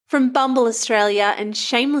From Bumble Australia and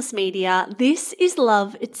Shameless Media, this is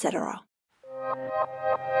Love, Etc.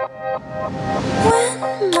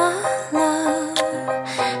 When my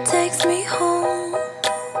love takes me home,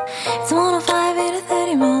 it's 105 in a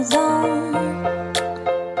 30 mile zone.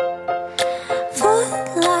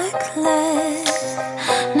 Foot like lead,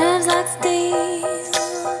 nerves like steel,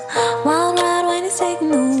 wild ride when it's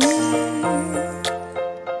taking the wheel.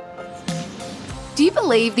 Do you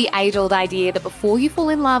believe the age-old idea that before you fall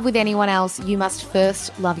in love with anyone else, you must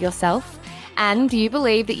first love yourself? And do you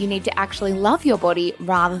believe that you need to actually love your body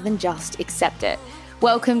rather than just accept it?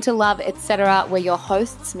 Welcome to Love, Etc. We're your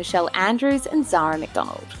hosts, Michelle Andrews and Zara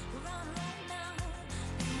McDonald.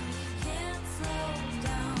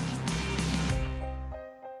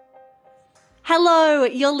 Hello,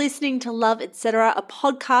 you're listening to Love, Etc., a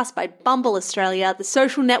podcast by Bumble Australia, the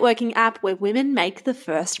social networking app where women make the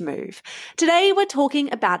first move. Today, we're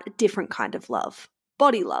talking about a different kind of love.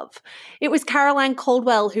 Body love. It was Caroline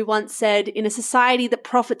Caldwell who once said, in a society that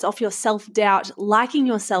profits off your self-doubt, liking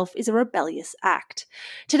yourself is a rebellious act.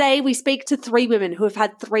 Today, we speak to three women who have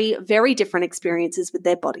had three very different experiences with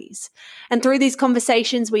their bodies. And through these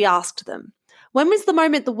conversations, we asked them, when was the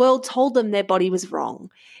moment the world told them their body was wrong?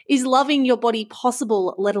 Is loving your body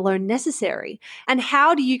possible, let alone necessary? And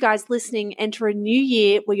how do you guys listening enter a new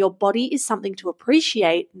year where your body is something to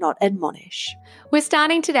appreciate, not admonish? We're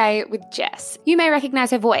starting today with Jess. You may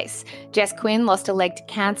recognise her voice. Jess Quinn lost a leg to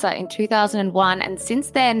cancer in 2001 and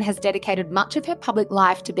since then has dedicated much of her public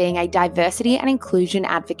life to being a diversity and inclusion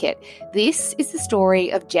advocate. This is the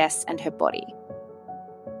story of Jess and her body.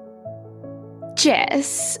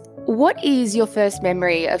 Jess, what is your first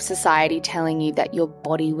memory of society telling you that your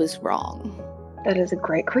body was wrong? That is a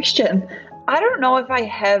great question. I don't know if I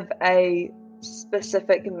have a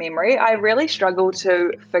specific memory. I really struggle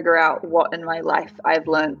to figure out what in my life I've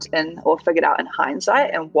learned or figured out in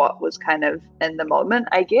hindsight and what was kind of in the moment,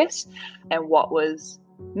 I guess, and what was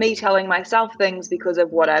me telling myself things because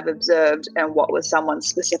of what I've observed and what was someone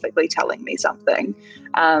specifically telling me something.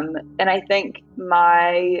 And I think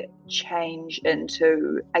my change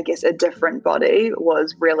into, I guess, a different body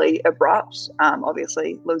was really abrupt.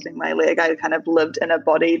 Obviously, losing my leg, I kind of lived in a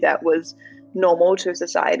body that was normal to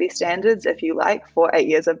society standards, if you like, for 8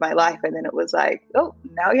 years of my life. And then it was like, oh,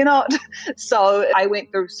 now you're not. So I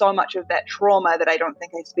went through so much of that trauma that I don't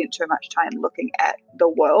think I spent too much time looking at the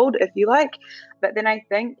world, if you like. But then I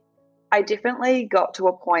think I definitely got to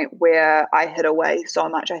a point where I hid away so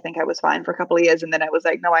much. I think I was fine for a couple of years. And then I was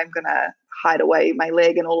like, no, I'm going to hide away my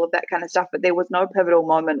leg and all of that kind of stuff. But there was no pivotal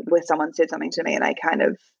moment where someone said something to me and I kind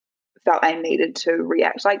of felt I needed to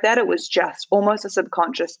react like that. It was just almost a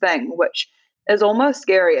subconscious thing, which is almost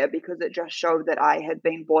scarier because it just showed that I had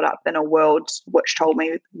been brought up in a world which told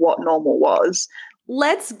me what normal was.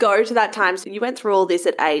 Let's go to that time. So you went through all this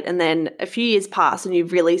at 8 and then a few years pass and you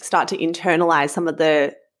really start to internalize some of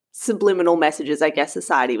the subliminal messages, I guess,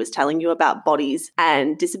 society was telling you about bodies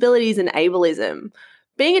and disabilities and ableism.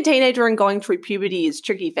 Being a teenager and going through puberty is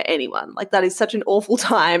tricky for anyone. Like, that is such an awful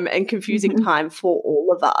time and confusing time for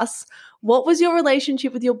all of us. What was your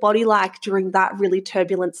relationship with your body like during that really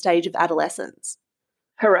turbulent stage of adolescence?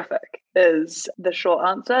 Horrific is the short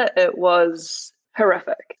answer. It was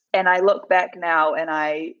horrific. And I look back now and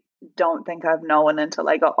I don't think I've known until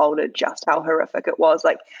I got older just how horrific it was.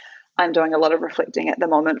 Like, I'm doing a lot of reflecting at the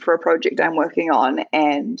moment for a project I'm working on.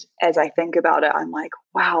 And as I think about it, I'm like,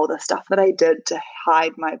 wow, the stuff that I did to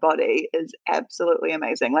hide my body is absolutely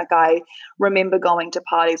amazing. Like, I remember going to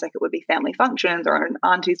parties, like it would be family functions or an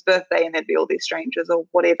auntie's birthday, and there'd be all these strangers or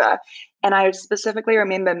whatever. And I specifically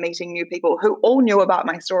remember meeting new people who all knew about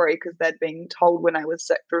my story because they'd been told when I was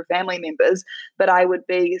sick through family members, but I would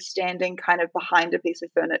be standing kind of behind a piece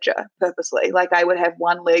of furniture purposely. Like, I would have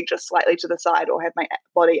one leg just slightly to the side or have my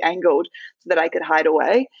body angled so that I could hide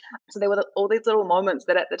away. So there were all these little moments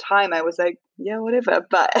that at the time I was like, yeah, whatever.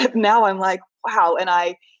 But now I'm like, wow. And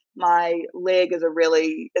my leg is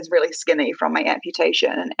really skinny from my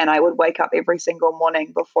amputation, and I would wake up every single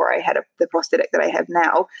morning before I had the prosthetic that I have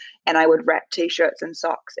now, and I would wrap t-shirts and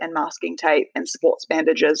socks and masking tape and sports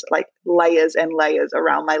bandages, like layers and layers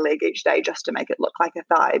around my leg each day just to make it look like a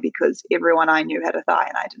thigh, because everyone I knew had a thigh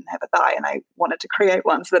and I didn't have a thigh, and I wanted to create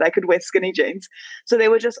one so that I could wear skinny jeans. So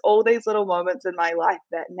there were just all these little moments in my life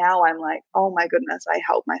that now I'm like, oh my goodness, I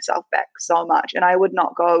held myself back so much. And I wouldn't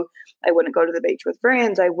go to the beach with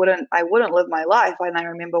friends. I wouldn't live my life. And I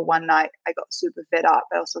remember one night I got super fed up.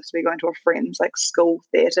 I was supposed to be going to a friend's like school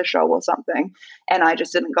theatre show or something, and I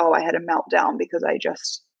just didn't go. I had a meltdown because I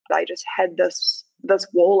just had this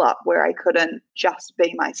wall up where I couldn't just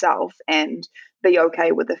be myself and be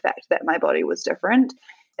okay with the fact that my body was different.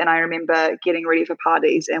 and I remember getting ready for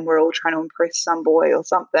parties and we're all trying to impress some boy or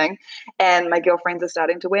something, and my girlfriends are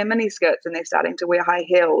starting to wear mini skirts and they're starting to wear high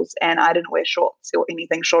heels, and I didn't wear shorts or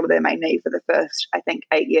anything shorter than my knee for the first, I think,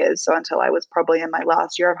 8 years, so until I was probably in my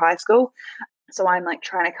last year of high school. So I'm like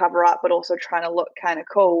trying to cover up, but also trying to look kind of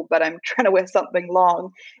cool, but I'm trying to wear something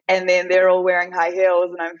long. And then they're all wearing high heels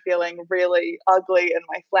and I'm feeling really ugly in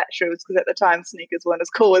my flat shoes because at the time sneakers weren't as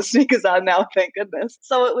cool as sneakers are now, thank goodness.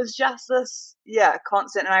 So it was just this,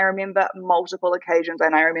 constant. And I remember multiple occasions,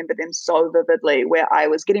 and I remember them so vividly, where I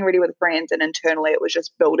was getting ready with friends and internally it was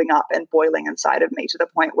just building up and boiling inside of me to the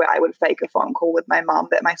point where I would fake a phone call with my mum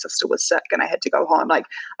that my sister was sick and I had to go home. Like,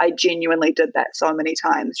 I genuinely did that so many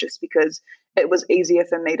times just because it was easier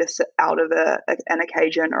for me to sit out of an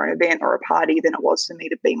occasion or an event or a party than it was for me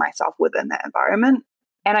to be myself within that environment.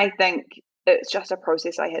 And I think it's just a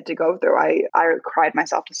process I had to go through. I cried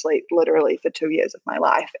myself to sleep literally for 2 years of my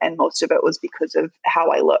life. And most of it was because of how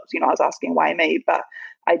I looked. I was asking why me, but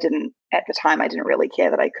at the time, I didn't really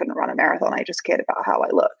care that I couldn't run a marathon. I just cared about how I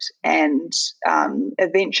looked. And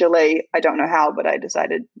eventually, I don't know how, but I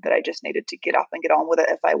decided that I just needed to get up and get on with it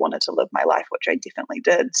if I wanted to live my life, which I definitely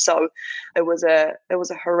did. So it was a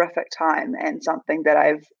horrific time, and something that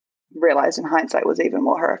I've realized in hindsight was even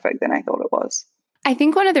more horrific than I thought it was. I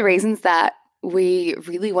think one of the reasons that we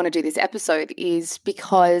really want to do this episode is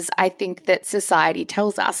because I think that society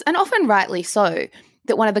tells us, and often rightly so,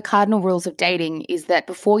 that one of the cardinal rules of dating is that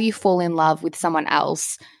before you fall in love with someone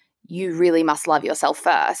else, you really must love yourself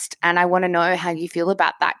first. And I want to know how you feel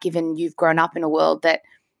about that, given you've grown up in a world that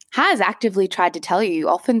has actively tried to tell you,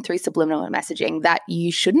 often through subliminal messaging, that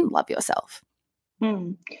you shouldn't love yourself.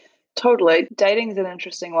 Totally. Dating is an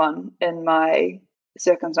interesting one in my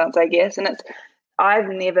circumstance, I guess. And I've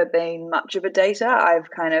never been much of a dater.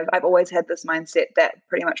 I've always had this mindset that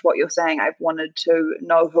pretty much what you're saying, I've wanted to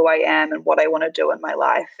know who I am and what I want to do in my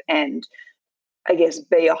life, and I guess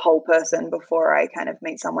be a whole person before I kind of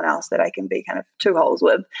meet someone else that I can be kind of two holes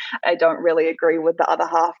with. I don't really agree with the other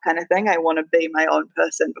half kind of thing. I want to be my own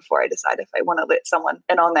person before I decide if I want to let someone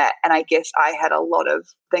in on that. And I guess I had a lot of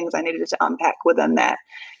things I needed to unpack within that.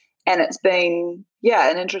 And it's been,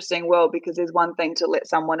 an interesting world, because there's one thing to let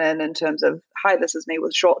someone in terms of, hi, this is me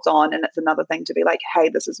with shorts on. And it's another thing to be like, hey,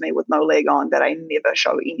 this is me with no leg on, that I never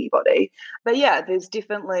show anybody. But there's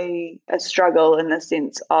definitely a struggle in the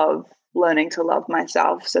sense of learning to love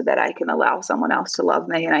myself so that I can allow someone else to love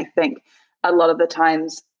me. And I think a lot of the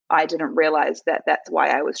times I didn't realize that that's why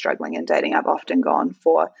I was struggling in dating. I've often gone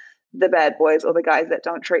for the bad boys or the guys that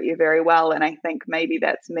don't treat you very well. And I think maybe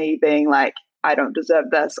that's me being like, I don't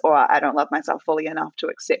deserve this, or I don't love myself fully enough to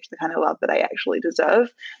accept the kind of love that I actually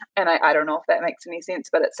deserve. And I don't know if that makes any sense,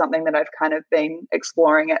 but it's something that I've kind of been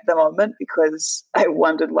exploring at the moment, because I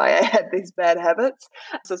wondered why I had these bad habits.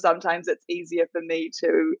 So sometimes it's easier for me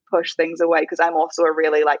to push things away, because I'm also a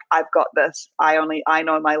really like, I've got this. I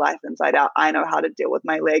know my life inside out. I know how to deal with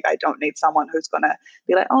my leg. I don't need someone who's going to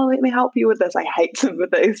be like, oh, let me help you with this. I hate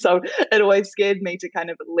sympathy. So it always scared me to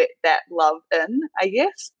kind of let that love in, I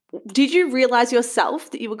guess. Did you realize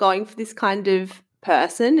yourself that you were going for this kind of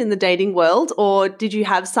person in the dating world, or did you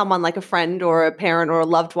have someone like a friend or a parent or a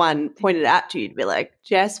loved one point it out to you to be like,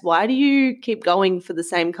 Jess, why do you keep going for the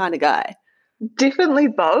same kind of guy? Definitely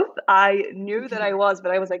both. I knew that I was,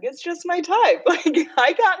 but I was like, it's just my type. Like,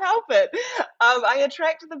 I can't help it. I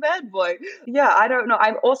attract the bad boy. I don't know.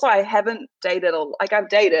 I haven't dated, I've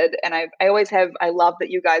dated, and I always have. I love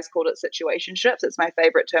that you guys called it situationships. It's my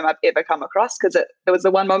favorite term I've ever come across, because it was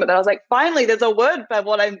the one moment that I was like, finally, there's a word for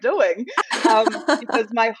what I'm doing. Because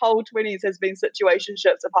my whole 20s has been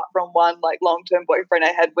situationships, apart from one like long-term boyfriend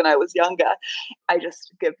I had when I was younger. I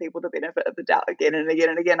just give people the benefit of the doubt again and again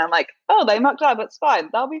and again. I'm like, oh, they mucked up, it's fine.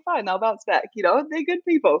 They'll be fine. They'll bounce back. They're good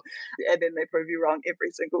people. And then they prove you wrong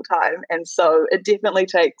every single time. And so it definitely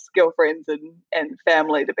takes girlfriends and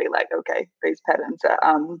family to be like, okay, these patterns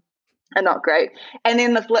are not great. And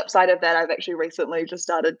then the flip side of that, I've actually recently just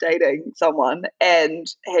started dating someone, and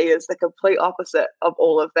he is the complete opposite of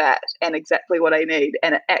all of that and exactly what I need.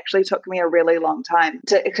 And it actually took me a really long time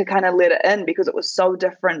to kind of let it in, because it was so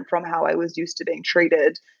different from how I was used to being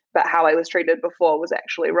treated. But how I was treated before was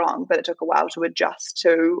actually wrong. But it took a while to adjust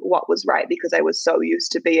to what was right, because I was so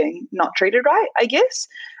used to being not treated right, I guess.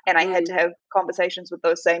 And I had to have conversations with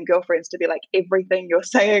those same girlfriends to be like, everything you're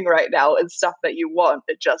saying right now is stuff that you want.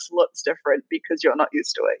 It just looks different because you're not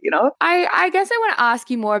used to it, I guess I want to ask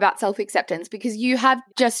you more about self-acceptance, because you have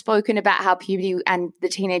just spoken about how puberty and the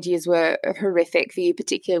teenage years were horrific for you,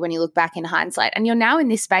 particularly when you look back in hindsight. And you're now in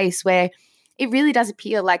this space where it really does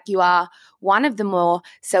appear like you are one of the more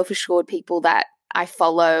self-assured people that I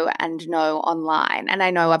follow and know online. And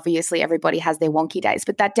I know obviously everybody has their wonky days,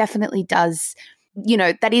 but that definitely does,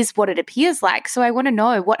 that is what it appears like. So I want to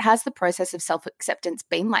know, what has the process of self-acceptance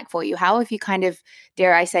been like for you? How have you kind of,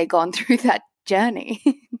 dare I say, gone through that journey?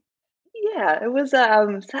 Yeah, it was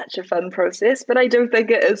such a fun process, but I do think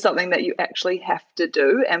it is something that you actually have to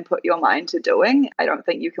do and put your mind to doing. I don't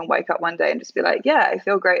think you can wake up one day and just be like, yeah, I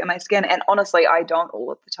feel great in my skin. And honestly, I don't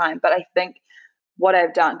all of the time. But I think what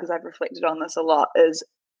I've done, because I've reflected on this a lot, is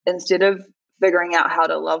instead of figuring out how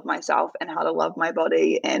to love myself and how to love my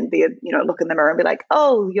body and look in the mirror and be like,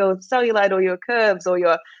 oh, your cellulite or your curves or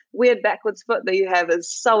your weird backwards foot that you have is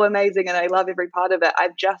so amazing and I love every part of it.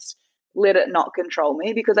 I've just let it not control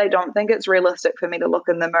me, because I don't think it's realistic for me to look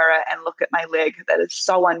in the mirror and look at my leg that is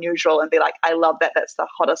so unusual and be like, I love that. That's the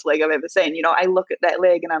hottest leg I've ever seen. I look at that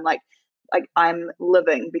leg and I'm like I'm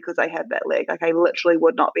living because I have that leg. Like I literally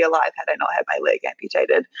would not be alive had I not had my leg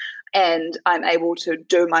amputated, and I'm able to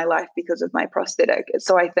do my life because of my prosthetic.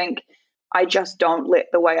 So I think I just don't let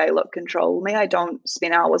the way I look control me. I don't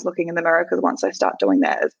spend hours looking in the mirror, because once I start doing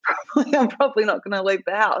that, I'm probably not going to leave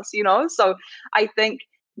the house, So I think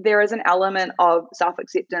there is an element of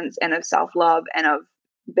self-acceptance and of self-love and of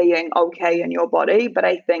being okay in your body. But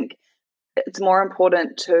I think it's more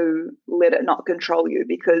important to let it not control you,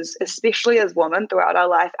 because especially as women throughout our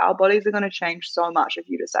life, our bodies are going to change so much. If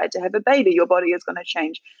you decide to have a baby, your body is going to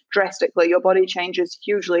change drastically. Your body changes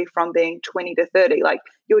hugely from being 20 to 30. Like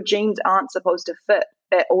your genes aren't supposed to fit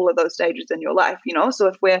at all of those stages in your life, So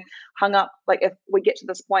if we're hung up, like if we get to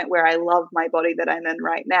this point where I love my body that I'm in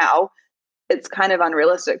right now, it's kind of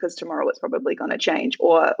unrealistic, because tomorrow it's probably going to change,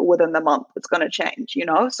 or within the month it's going to change,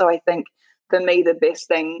 So I think for me, the best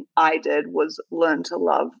thing I did was learn to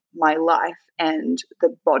love my life and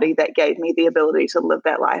the body that gave me the ability to live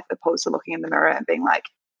that life, opposed to looking in the mirror and being like,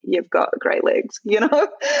 you've got great legs,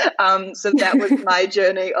 So that was my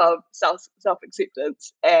journey of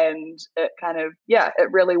self-acceptance. And it kind of,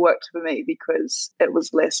 it really worked for me, because it was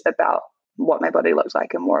less about what my body looks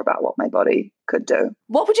like and more about what my body could do.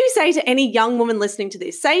 What would you say to any young woman listening to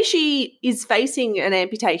this? Say she is facing an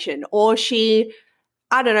amputation, or she,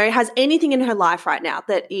 I don't know, has anything in her life right now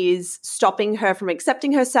that is stopping her from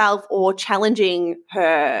accepting herself or challenging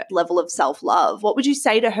her level of self-love. What would you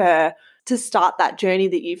say to her to start that journey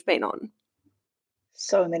that you've been on?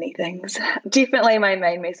 So many things. Definitely my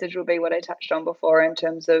main message will be what I touched on before, in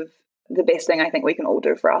terms of the best thing I think we can all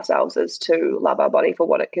do for ourselves is to love our body for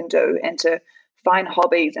what it can do, and to find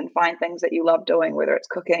hobbies and find things that you love doing, whether it's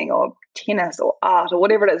cooking or tennis or art or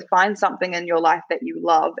whatever it is. Find something in your life that you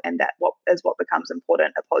love, and that what becomes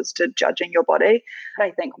important, opposed to judging your body.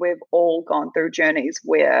 I think we've all gone through journeys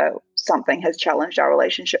where something has challenged our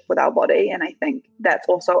relationship with our body, and I think that's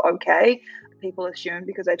also okay. People assume,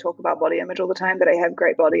 because I talk about body image all the time, that I have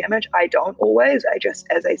great body image. I don't always.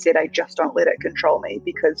 As I said, I just don't let it control me,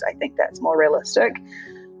 because I think that's more realistic.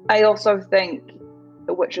 I also think,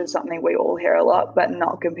 which is something we all hear a lot, but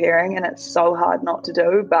not comparing, and it's so hard not to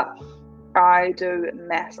do, but I do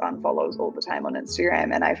mass unfollows all the time on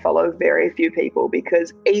Instagram, and I follow very few people,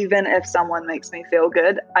 because even if someone makes me feel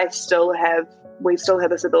good, we still have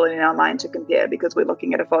this ability in our mind to compare, because we're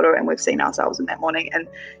looking at a photo and we've seen ourselves in that morning. And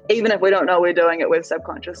even if we don't know we're doing it, we've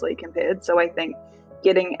subconsciously compared. So I think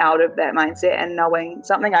getting out of that mindset and knowing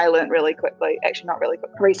something I learned really quickly, actually not really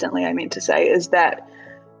quick, recently I meant to say, is that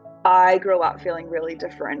I grew up feeling really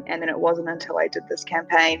different. And then it wasn't until I did this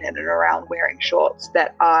campaign in and around wearing shorts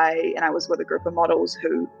that I was with a group of models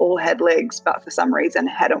who all had legs, but for some reason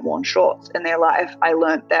hadn't worn shorts in their life. I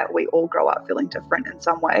learned that we all grow up feeling different in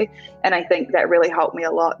some way. And I think that really helped me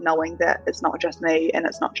a lot, knowing that it's not just me, and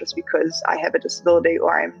it's not just because I have a disability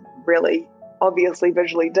or I'm really obviously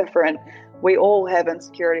visually different. We all have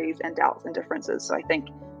insecurities and doubts and differences. So I think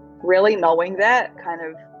really knowing that kind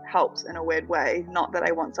of helps in a weird way. Not that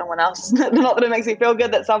I want someone else, not that it makes me feel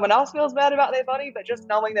good that someone else feels bad about their body, but just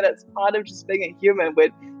knowing that it's part of just being a human.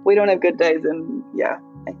 We don't have good days, and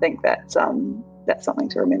I think that's something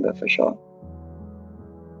to remember for sure.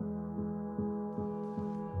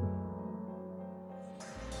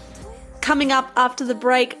 Coming up after the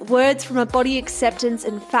break, words from a body acceptance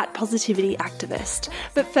and fat positivity activist.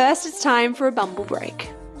 But first, it's time for a Bumble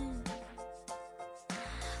break.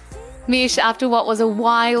 Mish, after what was a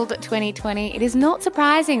wild 2020, it is not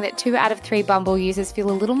surprising that 2 out of 3 Bumble users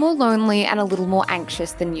feel a little more lonely and a little more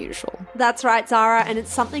anxious than usual. That's right, Zara, and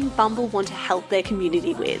it's something Bumble want to help their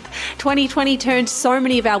community with. 2020 turned so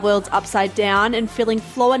many of our worlds upside down, and feeling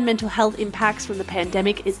flow and mental health impacts from the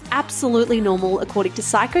pandemic is absolutely normal, according to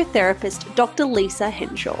psychotherapist Dr. Lisa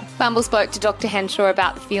Henshaw. Bumble spoke to Dr. Henshaw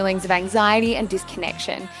about the feelings of anxiety and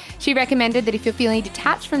disconnection. She recommended that if you're feeling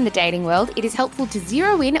detached from the dating world, it is helpful to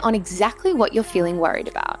zero in on exactly what you're feeling worried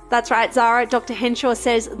about. That's right, Zara. Dr. Henshaw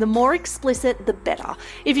says the more explicit, the better.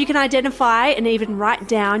 If you can identify and even write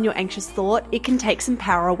down your anxious thought, it can take some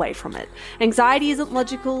power away from it. Anxiety isn't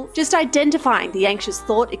logical. Just identifying the anxious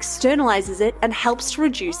thought externalizes it and helps to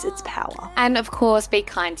reduce its power. And of course, be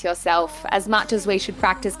kind to yourself. As much as we should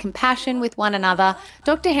practice compassion with one another,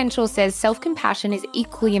 Dr. Henshaw says self-compassion is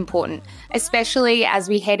equally important, especially as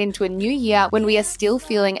we head into a new year when we are still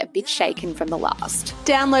feeling a bit shaken from the last.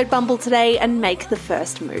 Download Bumble today and make the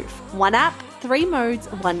first move. 1 app, 3 modes,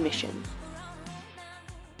 1 mission.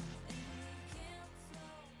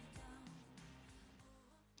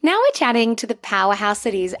 Now we're chatting to the powerhouse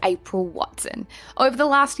that is April Watson. Over the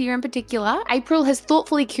last year in particular, April has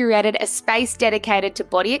thoughtfully curated a space dedicated to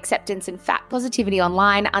body acceptance and fat positivity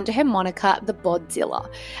online under her moniker, the Bodzilla.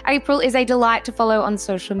 April is a delight to follow on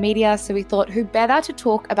social media, so we thought who better to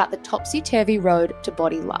talk about the topsy-turvy road to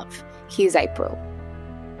body love. Here's April.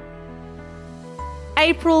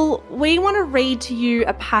 April, we want to read to you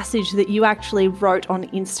a passage that you actually wrote on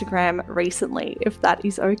Instagram recently, if that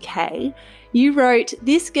is okay. You wrote,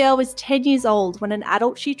 "This girl was 10 years old when an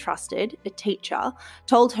adult she trusted, a teacher,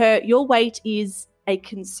 told her your weight is a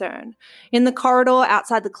concern. In the corridor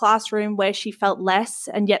outside the classroom where she felt less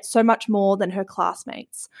and yet so much more than her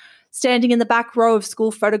classmates. Standing in the back row of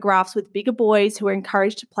school photographs with bigger boys who were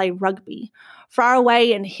encouraged to play rugby. Far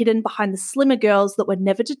away and hidden behind the slimmer girls that were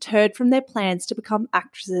never deterred from their plans to become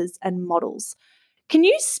actresses and models." Can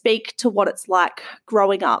you speak to what it's like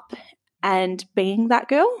growing up and being that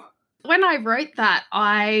girl? When I wrote that,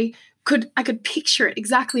 I could picture it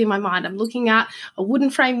exactly in my mind. I'm looking at a wooden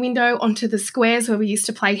frame window onto the squares where we used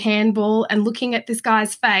to play handball and looking at this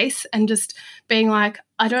guy's face and just being like,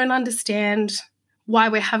 I don't understand why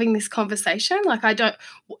we're having this conversation. Like, I don't,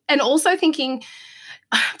 and also thinking,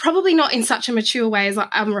 probably not in such a mature way as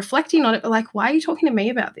I'm reflecting on it, but like, why are you talking to me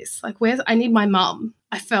about this? Like, I need my mum.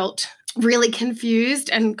 I felt really confused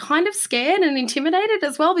and kind of scared and intimidated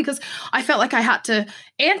as well, because I felt like I had to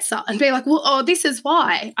answer and be like, well, oh, this is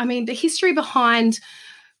why. I mean, the history behind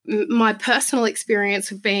my personal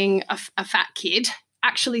experience of being a fat kid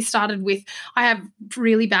actually started with, I have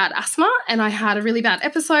really bad asthma and I had a really bad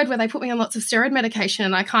episode where they put me on lots of steroid medication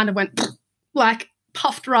and I kind of went like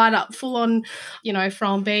puffed right up full on,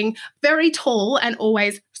 from being very tall and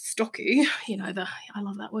always stocky, I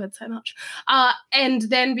love that word so much, and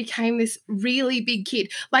then became this really big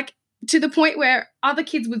kid, like to the point where other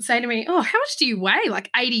kids would say to me, oh, how much do you weigh? Like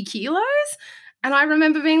 80 kilos? And I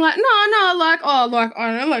remember being like, no, I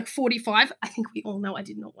don't know, like 45. I think we all know I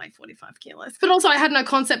did not weigh 45 kilos. But also I had no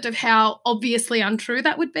concept of how obviously untrue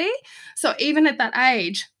that would be. So even at that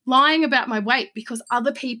age, lying about my weight because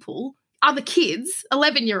other kids,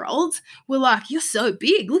 11-year-olds, were like, you're so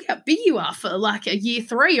big. Look how big you are for like a year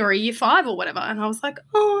 3 or a year 5 or whatever. And I was like,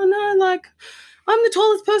 oh, no, like I'm the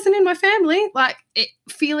tallest person in my family. Like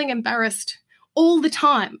feeling embarrassed all the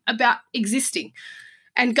time about existing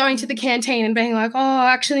and going to the canteen and being like, oh,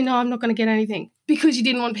 actually, no, I'm not going to get anything, because you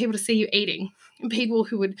didn't want people to see you eating, and people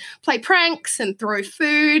who would play pranks and throw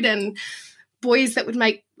food and boys that would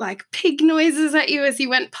make like pig noises at you as you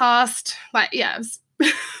went past. Like, yeah,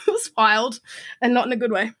 it was wild and not in a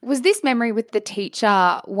good way. Was this memory with the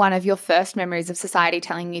teacher one of your first memories of society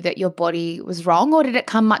telling you that your body was wrong, or did it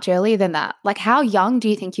come much earlier than that? Like, how young do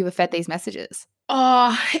you think you were fed these messages?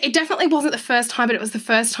 Oh, it definitely wasn't the first time, but it was the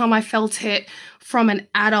first time I felt it from an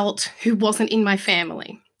adult who wasn't in my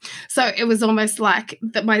family. So it was almost like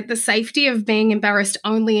the safety of being embarrassed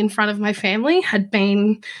only in front of my family had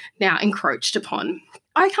been now encroached upon.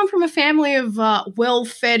 I come from a family of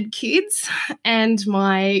well-fed kids, and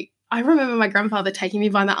I remember my grandfather taking me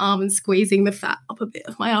by the arm and squeezing the fat up a bit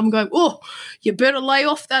of my arm, going, oh, you better lay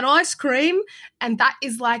off that ice cream. And that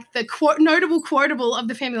is like the notable quotable of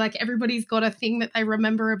the family. Like everybody's got a thing that they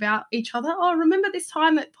remember about each other. Oh, remember this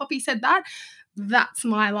time that Poppy said that? That's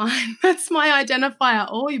my line. That's my identifier.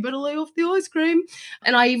 Oh, you better lay off the ice cream.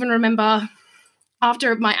 And I even remember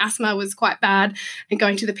after my asthma was quite bad and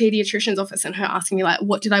going to the pediatrician's office and her asking me, like,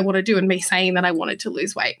 what did I want to do? And me saying that I wanted to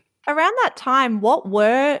lose weight. Around that time, what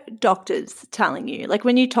were doctors telling you? Like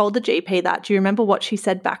when you told the GP that, do you remember what she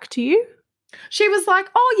said back to you? She was like,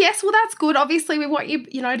 oh, yes, well, that's good. Obviously, we want you,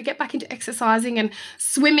 to get back into exercising and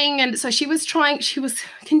swimming. And so she was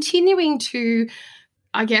continuing to,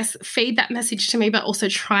 I guess, feed that message to me, but also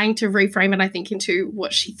trying to reframe it, I think, into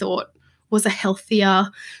what she thought was a healthier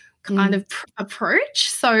kind of approach.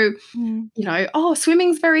 So,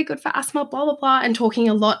 swimming's very good for asthma, blah, blah, blah, and talking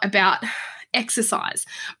a lot about exercise,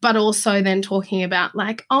 but also then talking about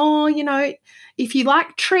like, if you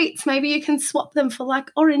like treats, maybe you can swap them for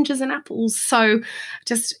like oranges and apples. So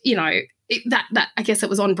just, that I guess it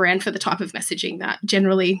was on brand for the type of messaging that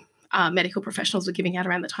generally medical professionals were giving out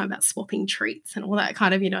around the time about swapping treats and all that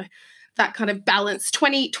kind of, that kind of balance,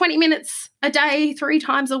 20 minutes a day, 3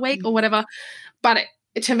 times a week or whatever. But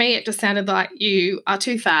to me, it just sounded like you are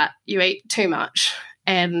too fat, you eat too much,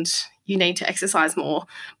 and you need to exercise more.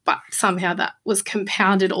 But somehow that was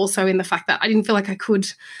compounded also in the fact that I didn't feel like I could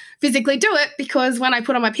physically do it, because when I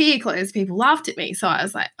put on my PE clothes, people laughed at me. So I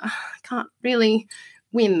was like, I can't really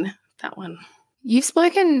win that one. You've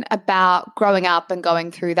spoken about growing up and going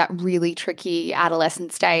through that really tricky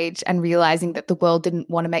adolescent stage and realizing that the world didn't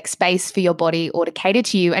want to make space for your body or to cater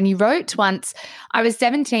to you. And you wrote once, I was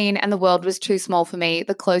 17 and the world was too small for me.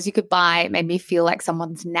 The clothes you could buy made me feel like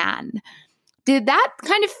someone's nan. Did that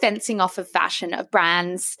kind of fencing off of fashion, of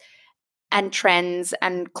brands and trends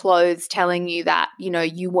and clothes telling you that,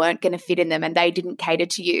 you weren't going to fit in them and they didn't cater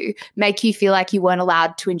to you, make you feel like you weren't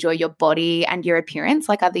allowed to enjoy your body and your appearance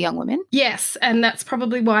like other young women? Yes, and that's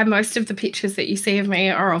probably why most of the pictures that you see of me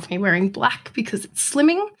are of me wearing black, because it's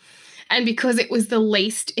slimming and because it was the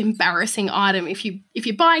least embarrassing item. If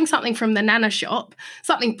you're buying something from the Nana shop,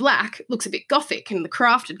 something black looks a bit gothic, and The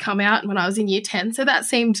Craft had come out when I was in year 10. So that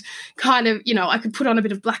seemed kind of, I could put on a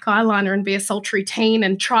bit of black eyeliner and be a sultry teen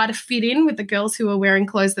and try to fit in with the girls who were wearing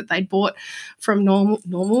clothes that they'd bought from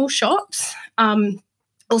normal shops.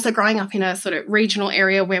 Also growing up in a sort of regional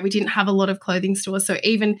area where we didn't have a lot of clothing stores. So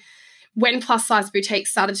even when plus size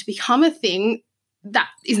boutiques started to become a thing, that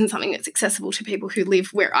isn't something that's accessible to people who live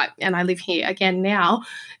where I live here again now.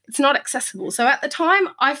 It's not accessible. So at the time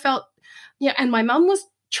I felt, and my mum was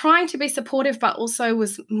trying to be supportive, but also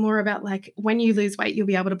was more about like, when you lose weight, you'll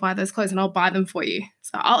be able to buy those clothes and I'll buy them for you.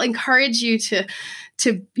 So I'll encourage you to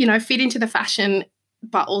fit into the fashion,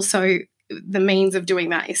 but also the means of doing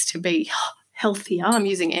that is to be healthier. I'm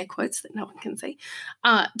using air quotes that no one can see.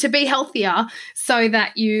 To be healthier so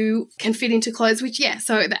that you can fit into clothes,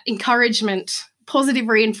 so that encouragement, positive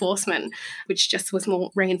reinforcement, which just was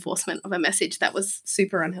more reinforcement of a message that was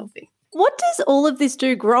super unhealthy. What does all of this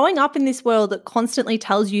do, growing up in this world that constantly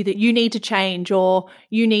tells you that you need to change or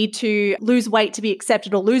you need to lose weight to be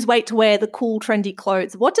accepted or lose weight to wear the cool, trendy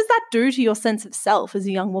clothes? What does that do to your sense of self as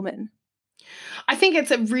a young woman? I think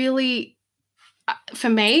it's for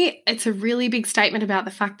me, it's a really big statement about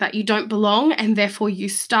the fact that you don't belong, and therefore you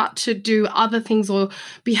start to do other things or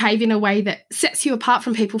behave in a way that sets you apart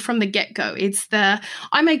from people from the get-go.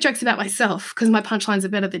 I make jokes about myself because my punchlines are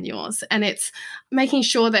better than yours, and it's making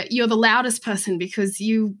sure that you're the loudest person because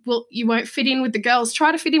you won't fit in with the girls.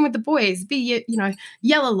 Try to fit in with the boys.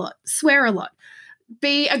 Yell a lot, swear a lot,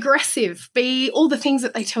 be aggressive, be all the things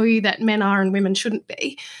that they tell you that men are and women shouldn't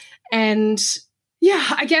be. And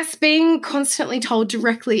yeah, I guess being constantly told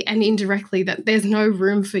directly and indirectly that there's no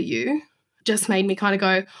room for you just made me kind of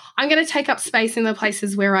go, I'm going to take up space in the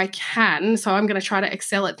places where I can. So I'm going to try to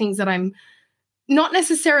excel at things that I'm not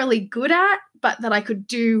necessarily good at, but that I could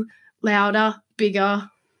do louder, bigger,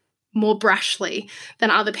 more brashly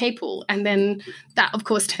than other people. And then that, of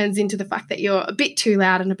course, turns into the fact that you're a bit too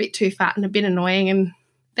loud and a bit too fat and a bit annoying, and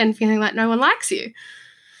then feeling like no one likes you.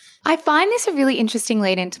 I find this a really interesting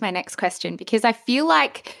lead into my next question, because I feel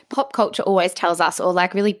like pop culture always tells us, or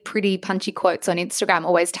like really pretty punchy quotes on Instagram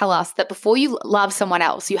always tell us, that before you love someone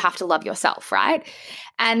else, you have to love yourself, right?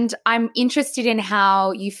 And I'm interested in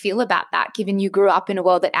how you feel about that, given you grew up in a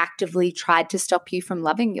world that actively tried to stop you from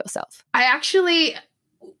loving yourself. I actually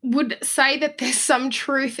would say that there's some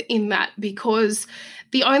truth in that, because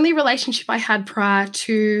the only relationship I had prior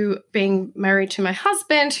to being married to my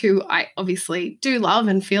husband, who I obviously do love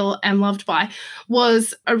and feel am loved by,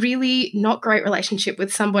 was a really not great relationship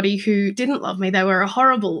with somebody who didn't love me. They were a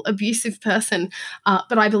horrible, abusive person,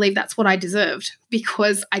 but I believe that's what I deserved,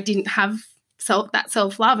 because I didn't have that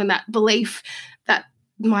self-love and that belief that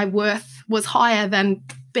my worth was higher than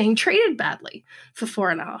being treated badly for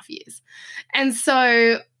 4.5 years. And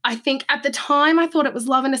so I think at the time I thought it was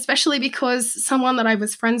love, and especially because someone that I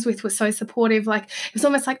was friends with was so supportive. Like, it was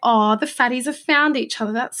almost like, oh, the fatties have found each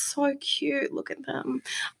other. That's so cute. Look at them.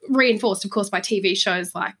 Reinforced, of course, by TV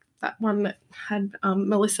shows like that one that had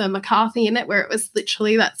Melissa McCarthy in it, where it was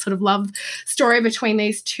literally that sort of love story between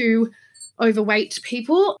these two overweight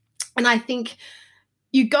people. And I think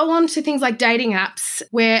you go on to things like dating apps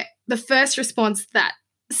where the first response that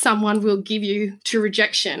someone will give you to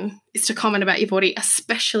rejection is to comment about your body,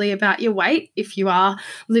 especially about your weight if you are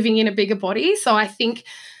living in a bigger body. So I think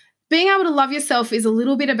being able to love yourself is a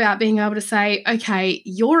little bit about being able to say, okay,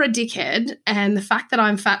 you're a dickhead, and the fact that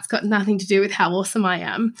I'm fat's got nothing to do with how awesome I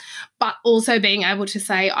am, but also being able to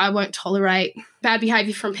say, I won't tolerate bad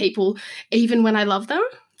behavior from people even when I love them.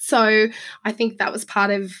 So I think that was part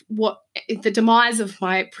of what the demise of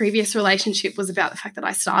my previous relationship was about, the fact that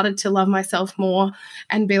I started to love myself more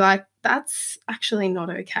and be like, that's actually not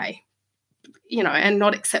okay, and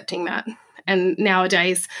not accepting that. And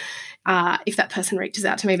nowadays, if that person reaches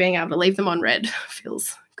out to me, being able to leave them on red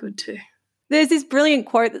feels good too. There's this brilliant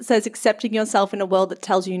quote that says, accepting yourself in a world that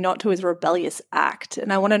tells you not to is a rebellious act.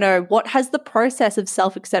 And I want to know, what has the process of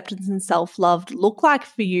self-acceptance and self-love look like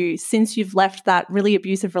for you since you've left that really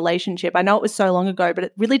abusive relationship? I know it was so long ago, but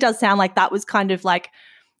it really does sound like that was kind of like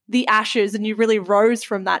the ashes and you really rose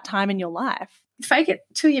from that time in your life. Fake it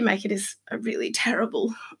till you make it is a really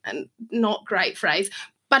terrible and not great phrase.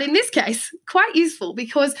 But in this case, quite useful,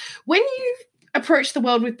 because when you approach the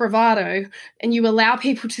world with bravado and you allow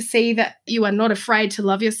people to see that you are not afraid to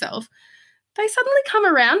love yourself, they suddenly come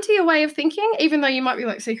around to your way of thinking, even though you might be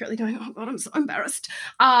like secretly going, oh God, I'm so embarrassed.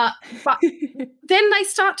 But then they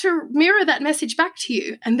start to mirror that message back to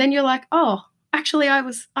you. And then you're like, oh, actually, I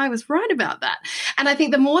was right about that. And I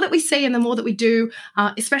think the more that we see and the more that we do,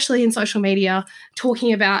 especially in social media,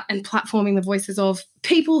 talking about and platforming the voices of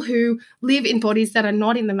people who live in bodies that are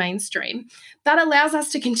not in the mainstream, that allows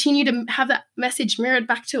us to continue to have that message mirrored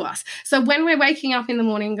back to us. So when we're waking up in the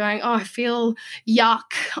morning going, oh, I feel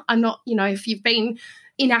yuck, I'm not, if you've been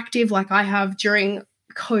inactive like I have during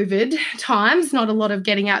COVID times, not a lot of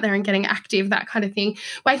getting out there and getting active, that kind of thing,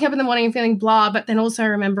 waking up in the morning and feeling blah, but then also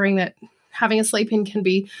remembering that having a sleep in can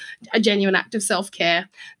be a genuine act of self-care.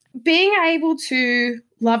 Being able to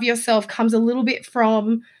love yourself comes a little bit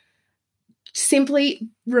from simply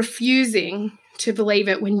refusing to believe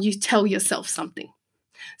it when you tell yourself something.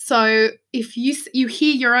 So if you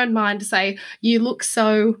hear your own mind say, you look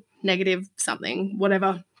so negative, something,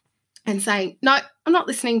 whatever, and saying, no, I'm not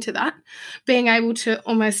listening to that, being able to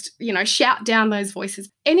almost, shout down those voices.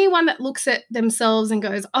 Anyone that looks at themselves and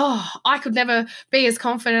goes, oh, I could never be as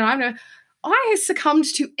confident, I succumbed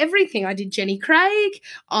to everything. I did Jenny Craig.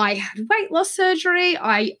 I had weight loss surgery.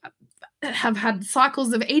 I have had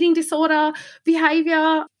cycles of eating disorder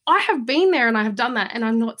behavior. I have been there and I have done that. And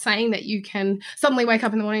I'm not saying that you can suddenly wake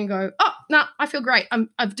up in the morning and go, oh, no, I feel great.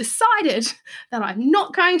 I've decided that I'm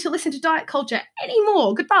not going to listen to diet culture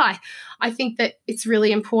anymore. Goodbye. I think that it's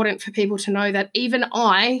really important for people to know that even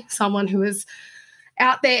I, someone who is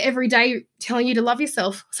out there every day telling you to love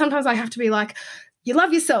yourself, sometimes I have to be like, you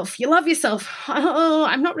love yourself. Oh,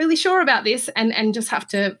 I'm not really sure about this. And just have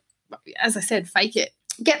to, as I said, fake it.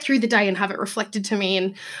 Get through the day and have it reflected to me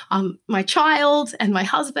and my child and my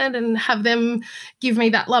husband, and have them give me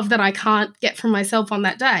that love that I can't get from myself on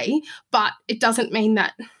that day. But it doesn't mean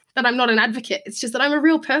that I'm not an advocate. It's just that I'm a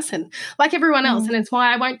real person like everyone else. And it's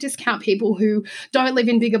why I won't discount people who don't live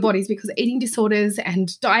in bigger bodies, because eating disorders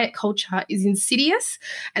and diet culture is insidious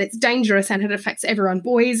and it's dangerous and it affects everyone,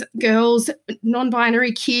 boys, girls,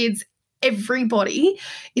 non-binary kids. Everybody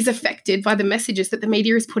is affected by the messages that the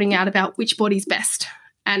media is putting out about which body's best.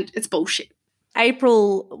 And it's bullshit.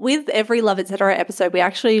 April, with every Love Etc. episode, we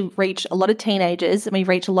actually reach a lot of teenagers and we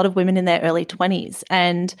reach a lot of women in their early 20s.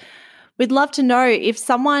 And we'd love to know if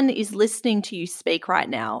someone is listening to you speak right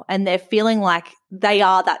now and they're feeling like they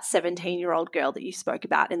are that 17-year-old girl that you spoke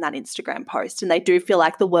about in that Instagram post, and they do feel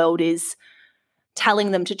like the world is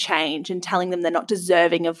telling them to change and telling them they're not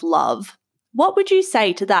deserving of love. What would you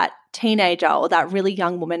say to that teenager or that really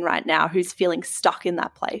young woman right now who's feeling stuck in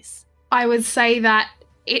that place? I would say that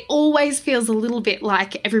it always feels a little bit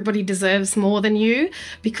like everybody deserves more than you,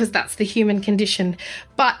 because that's the human condition.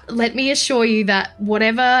 But let me assure you that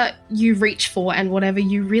whatever you reach for and whatever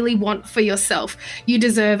you really want for yourself, you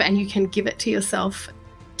deserve, and you can give it to yourself.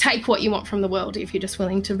 Take what you want from the world if you're just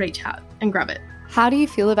willing to reach out and grab it. How do you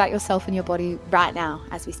feel about yourself and your body right now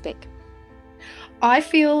as we speak? I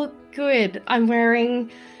feel good. I'm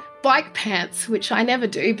wearing bike pants, which I never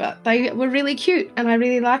do, but they were really cute and I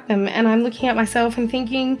really like them. And I'm looking at myself and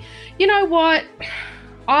thinking, you know what?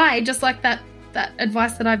 I, just like that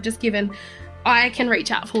advice that I've just given, I can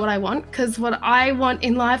reach out for what I want, because what I want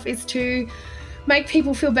in life is to make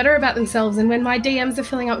people feel better about themselves. And when my DMs are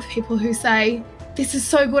filling up with people who say, this is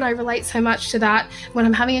so good, I relate so much to that, when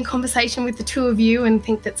I'm having a conversation with the two of you and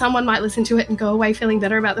think that someone might listen to it and go away feeling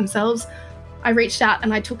better about themselves, I reached out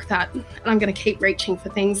and I took that, and I'm going to keep reaching for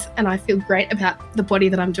things, and I feel great about the body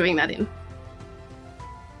that I'm doing that in.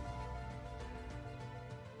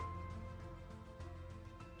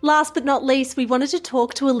 Last but not least, we wanted to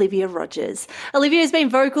talk to Olivia Rogers. Olivia has been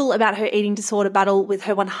vocal about her eating disorder battle with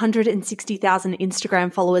her 160,000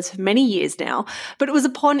 Instagram followers for many years now, but it was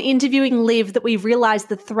upon interviewing Liv that we realised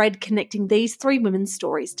the thread connecting these three women's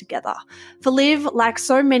stories together. For Liv, like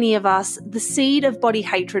so many of us, the seed of body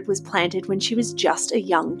hatred was planted when she was just a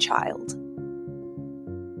young child.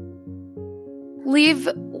 Liv,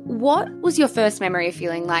 what was your first memory of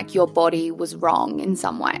feeling like your body was wrong in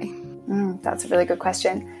some way? That's a really good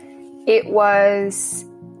question. It was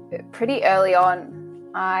pretty early on.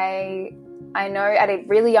 I know at a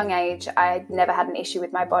really young age, I never had an issue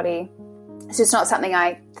with my body. It's just not something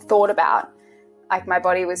I thought about. Like, my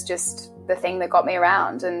body was just the thing that got me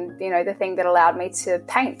around and, you know, the thing that allowed me to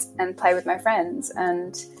paint and play with my friends.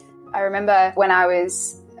 And I remember when I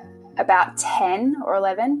was about 10 or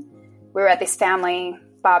 11, we were at this family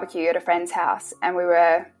barbecue at a friend's house, and we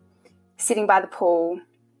were sitting by the pool.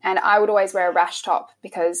 And I would always wear a rash top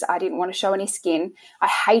because I didn't want to show any skin. I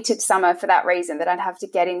hated summer for that reason, that I'd have to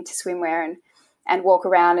get into swimwear and walk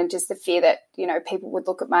around, and just the fear that, you know, people would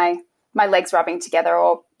look at my legs rubbing together,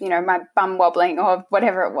 or, you know, my bum wobbling, or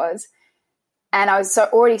whatever it was. And I was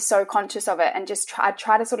already so conscious of it, and just I'd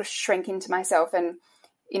try to sort of shrink into myself and,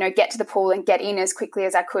 you know, get to the pool and get in as quickly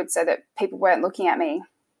as I could so that people weren't looking at me.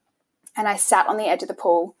 And I sat on the edge of the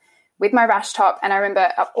pool with my rash top, and I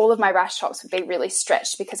remember all of my rash tops would be really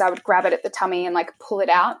stretched because I would grab it at the tummy and like pull it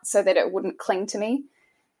out so that it wouldn't cling to me.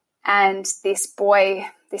 And this boy,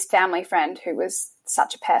 this family friend who was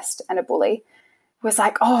such a pest and a bully, was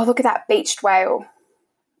like, "Oh, look at that beached whale."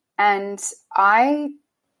 And I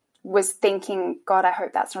was thinking, God, I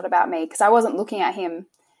hope that's not about me, because I wasn't looking at him.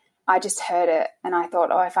 I just heard it, and I thought,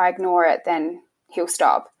 oh, if I ignore it, then he'll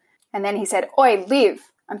stop. And then he said, "Oi, Liv,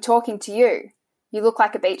 I'm talking to you. You look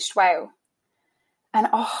like a beached whale." And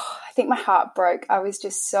I think my heart broke. I was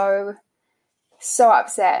just so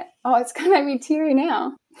upset. Oh, it's going to make me teary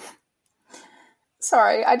now.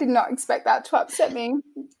 Sorry, I did not expect that to upset me.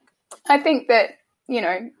 I think that, you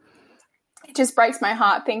know, it just breaks my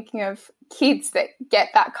heart thinking of kids that get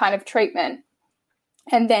that kind of treatment.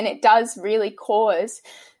 And then it does really cause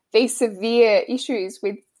these severe issues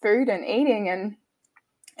with food and eating, and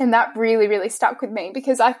that really, really stuck with me,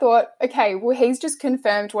 because I thought, okay, well, he's just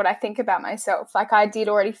confirmed what I think about myself. Like, I did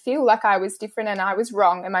already feel like I was different and I was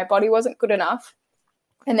wrong and my body wasn't good enough.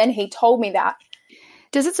 And then he told me that.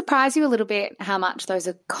 Does it surprise you a little bit how much those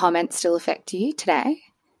comments still affect you today?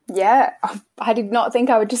 Yeah, I did not think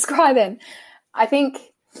I would just cry then. I think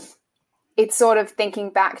it's sort of thinking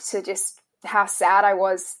back to just how sad I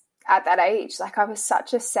was at that age. Like, I was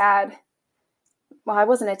such a sad... Well, I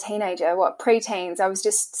wasn't a teenager, preteens. I was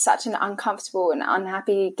just such an uncomfortable and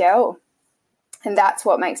unhappy girl. And that's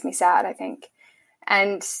what makes me sad, I think.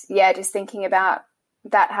 And yeah, just thinking about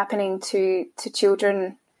that happening to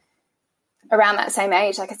children around that same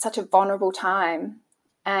age, like, it's such a vulnerable time.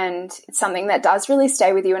 And it's something that does really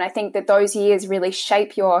stay with you. And I think that those years really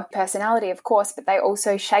shape your personality, of course, but they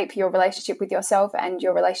also shape your relationship with yourself and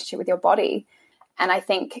your relationship with your body. And I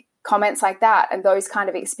think comments like that and those kind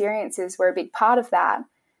of experiences were a big part of that.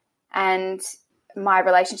 And my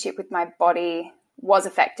relationship with my body was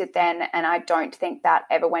affected then, and I don't think that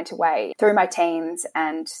ever went away through my teens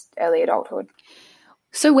and early adulthood.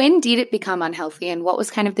 So when did it become unhealthy, and what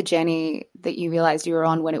was kind of the journey that you realised you were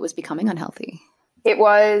on when it was becoming unhealthy? It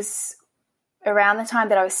was around the time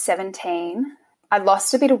that I was 17. I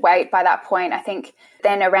lost a bit of weight by that point. I think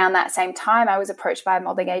then around that same time I was approached by a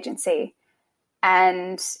modelling agency.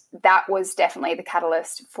 And that was definitely the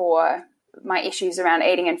catalyst for my issues around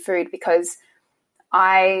eating and food, because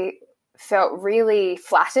I felt really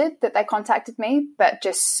flattered that they contacted me, but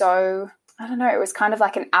just so, I don't know, it was kind of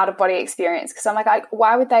like an out-of-body experience, because I'm like,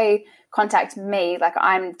 why would they contact me? Like,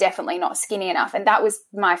 I'm definitely not skinny enough. And that was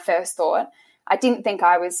my first thought. I didn't think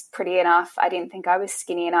I was pretty enough. I didn't think I was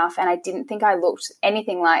skinny enough. And I didn't think I looked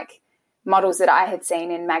anything like models that I had seen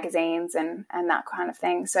in magazines and that kind of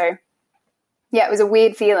thing. So yeah, it was a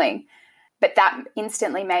weird feeling, but that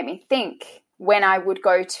instantly made me think, when I would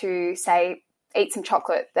go to, say, eat some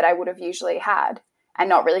chocolate that I would have usually had and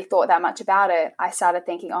not really thought that much about it, I started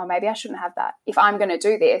thinking, oh, maybe I shouldn't have that. If I'm going to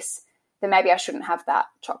do this, then maybe I shouldn't have that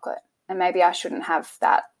chocolate, and maybe I shouldn't have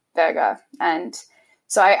that burger. And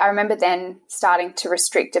so I remember then starting to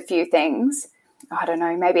restrict a few things. I don't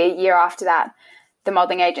know, maybe a year after that, the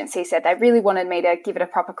modelling agency said they really wanted me to give it a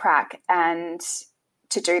proper crack, and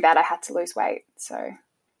to do that I had to lose weight. So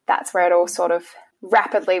that's where it all sort of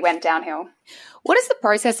rapidly went downhill. What does the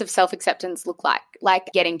process of self-acceptance look like?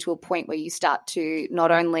 Like getting to a point where you start to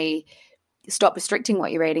not only stop restricting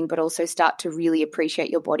what you're eating, but also start to really appreciate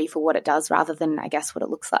your body for what it does rather than, I guess, what it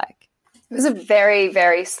looks like? It was a very,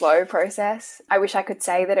 very slow process. I wish I could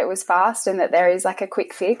say that it was fast and that there is like a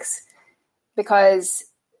quick fix, because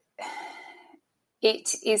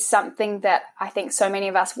it is something that I think so many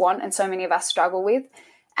of us want and so many of us struggle with.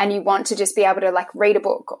 And you want to just be able to like read a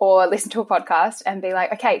book or listen to a podcast and be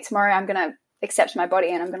like, okay, tomorrow I'm going to accept my body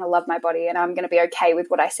and I'm going to love my body and I'm going to be okay with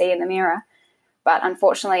what I see in the mirror. But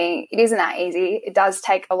unfortunately, it isn't that easy. It does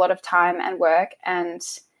take a lot of time and work and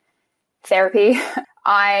therapy.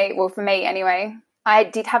 For me anyway, I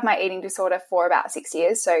did have my eating disorder for about 6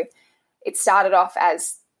 years. So it started off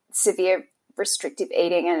as severe restrictive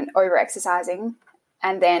eating and over-exercising.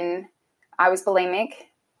 And then I was bulimic.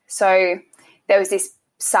 So there was this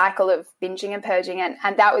cycle of binging and purging.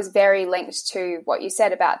 And that was very linked to what you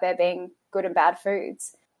said about there being good and bad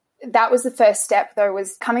foods. That was the first step, though,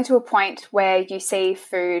 was coming to a point where you see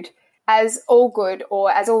food as all good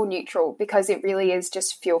or as all neutral, because it really is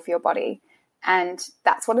just fuel for your body. And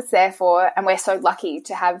that's what it's there for. And we're so lucky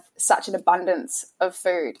to have such an abundance of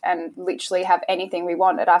food and literally have anything we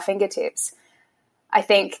want at our fingertips. I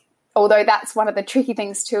think, although that's one of the tricky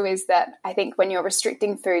things too, is that I think when you're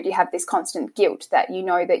restricting food, you have this constant guilt that you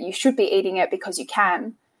know that you should be eating it because you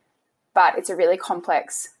can, but it's a really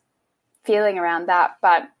complex feeling around that.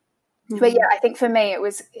 But yeah, I think for me, it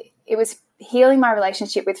was healing my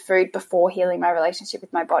relationship with food before healing my relationship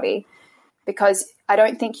with my body, because I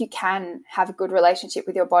don't think you can have a good relationship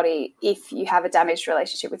with your body if you have a damaged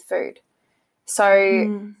relationship with food.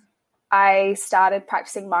 So I started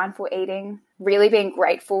practicing mindful eating, really being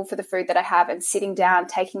grateful for the food that I have and sitting down,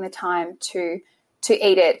 taking the time to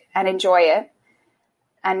eat it and enjoy it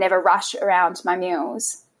and never rush around my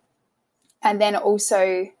meals. And then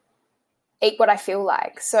also eat what I feel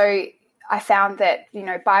like. So I found that,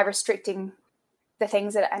 by restricting the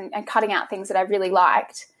things and cutting out things that I really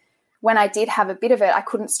liked, when I did have a bit of it, I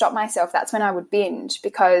couldn't stop myself. That's when I would binge,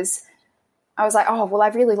 because I was like, oh, well, I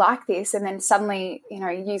really like this. And then suddenly,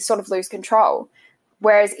 you sort of lose control.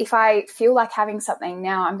 Whereas if I feel like having something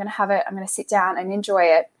now, I'm going to have it, I'm going to sit down and enjoy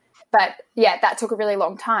it. But yeah, that took a really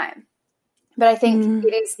long time. But I think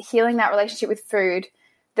it is healing that relationship with food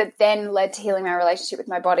that then led to healing my relationship with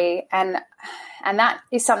my body. And that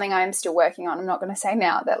is something I'm still working on. I'm not going to say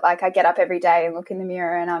now that like I get up every day and look in the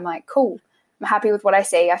mirror and I'm like, cool, I'm happy with what I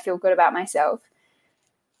see. I feel good about myself.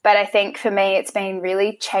 But I think for me, it's been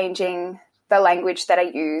really changing the language that I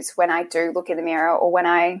use when I do look in the mirror or when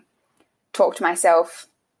I talk to myself,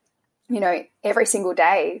 every single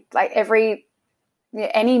day. Like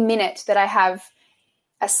any minute that I have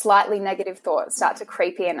a slightly negative thought start to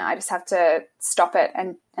creep in, I just have to stop it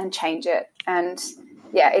and change it. And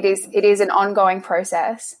yeah, it is an ongoing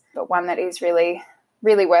process, but one that is really,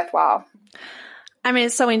 really worthwhile. I mean,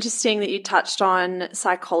 it's so interesting that you touched on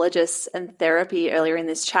psychologists and therapy earlier in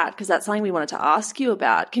this chat, because that's something we wanted to ask you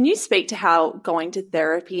about. Can you speak to how going to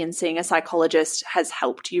therapy and seeing a psychologist has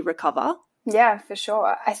helped you recover? Yeah, for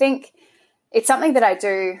sure. I think it's something that I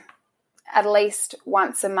do at least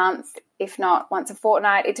once a month, if not once a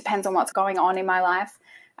fortnight. It depends on what's going on in my life.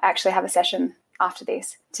 I actually have a session after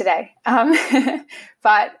this today.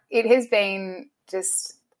 But it has been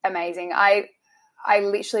just amazing. I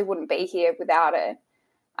literally wouldn't be here without it.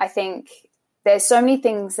 I think there's so many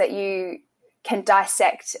things that you can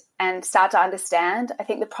dissect and start to understand. I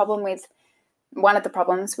think one of the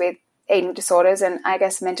problems with eating disorders and I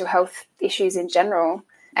guess mental health issues in general,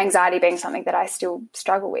 anxiety being something that I still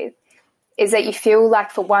struggle with, is that you feel like,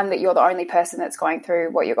 for one, that you're the only person that's going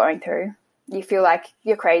through what you're going through. You feel like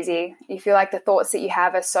you're crazy. You feel like the thoughts that you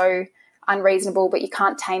have are so unreasonable, but you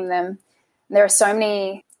can't tame them. And there are so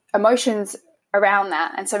many emotions around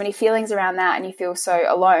that and so many feelings around that, and you feel so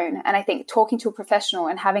alone. And I think talking to a professional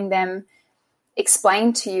and having them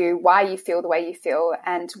explain to you why you feel the way you feel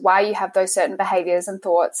and why you have those certain behaviors and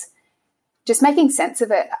thoughts, just making sense of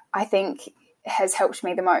it, I think has helped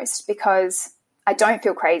me the most, because I don't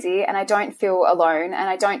feel crazy and I don't feel alone.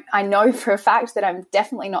 And I know for a fact that I'm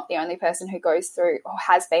definitely not the only person who goes through or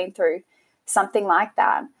has been through something like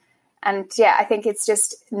that. And yeah, I think it's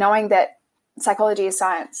just knowing that psychology is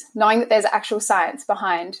science. Knowing that there's actual science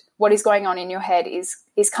behind what is going on in your head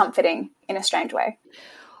is comforting in a strange way.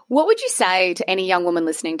 What would you say to any young woman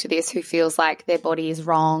listening to this who feels like their body is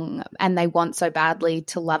wrong and they want so badly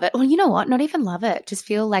to love it? Or you know what, not even love it, just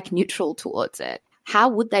feel like neutral towards it. How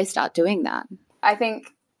would they start doing that? I think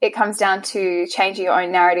it comes down to changing your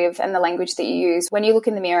own narrative and the language that you use when you look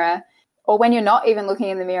in the mirror, or when you're not even looking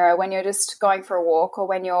in the mirror, when you're just going for a walk, or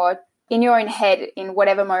when you're in your own head in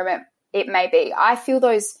whatever moment it may be. I feel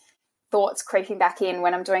those thoughts creeping back in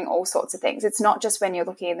when I'm doing all sorts of things. It's not just when you're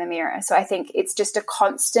looking in the mirror. So I think it's just a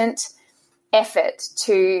constant effort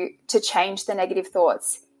to change the negative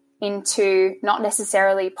thoughts into not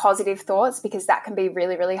necessarily positive thoughts, because that can be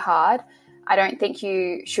really, really hard. I don't think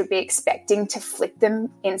you should be expecting to flip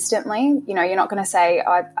them instantly. You know, you're not going to say,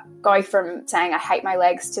 I go from saying I hate my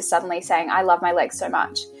legs to suddenly saying I love my legs so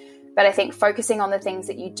much. But I think focusing on the things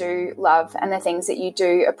that you do love and the things that you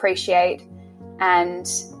do appreciate and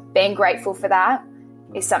being grateful for that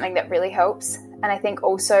is something that really helps. And I think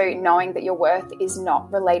also knowing that your worth is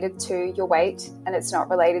not related to your weight and it's not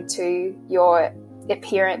related to your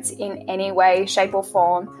appearance in any way, shape or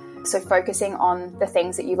form. So focusing on the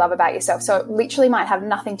things that you love about yourself. So it literally might have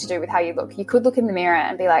nothing to do with how you look. You could look in the mirror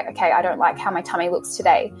and be like, okay, I don't like how my tummy looks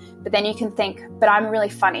today. But then you can think, but I'm really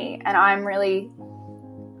funny and I'm really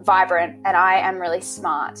vibrant and I am really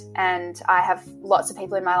smart and I have lots of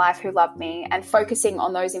people in my life who love me, and focusing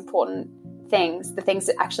on those important things, the things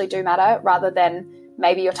that actually do matter, rather than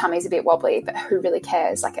maybe your tummy's a bit wobbly, but who really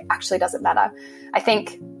cares? Like, it actually doesn't matter. I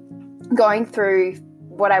think going through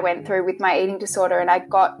what I went through with my eating disorder, and I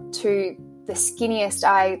got to the skinniest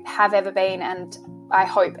I have ever been and I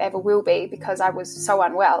hope ever will be, because I was so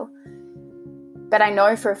unwell. But I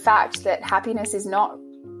know for a fact that happiness is not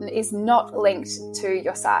linked to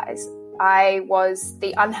your size. I was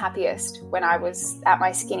the unhappiest when I was at my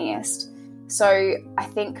skinniest. So I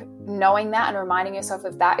think knowing that and reminding yourself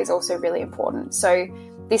of that is also really important. So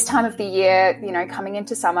this time of the year, you know, coming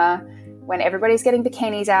into summer, when everybody's getting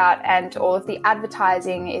bikinis out and all of the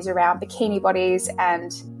advertising is around bikini bodies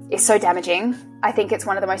and is so damaging, I think it's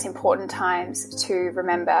one of the most important times to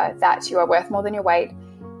remember that you are worth more than your weight,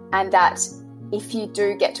 and that if you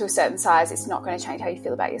do get to a certain size, it's not going to change how you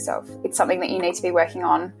feel about yourself. It's something that you need to be working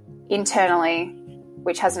on internally,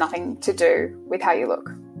 which has nothing to do with how you look.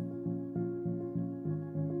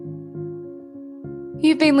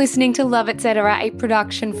 You've been listening to Love Etc., a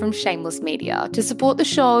production from Shameless Media. To support the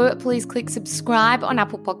show, please click subscribe on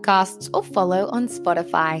Apple Podcasts or follow on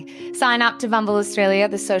Spotify. Sign up to Bumble Australia,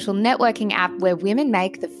 the social networking app where women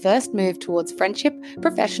make the first move towards friendship,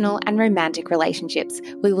 professional and romantic relationships.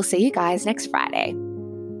 We will see you guys next Friday.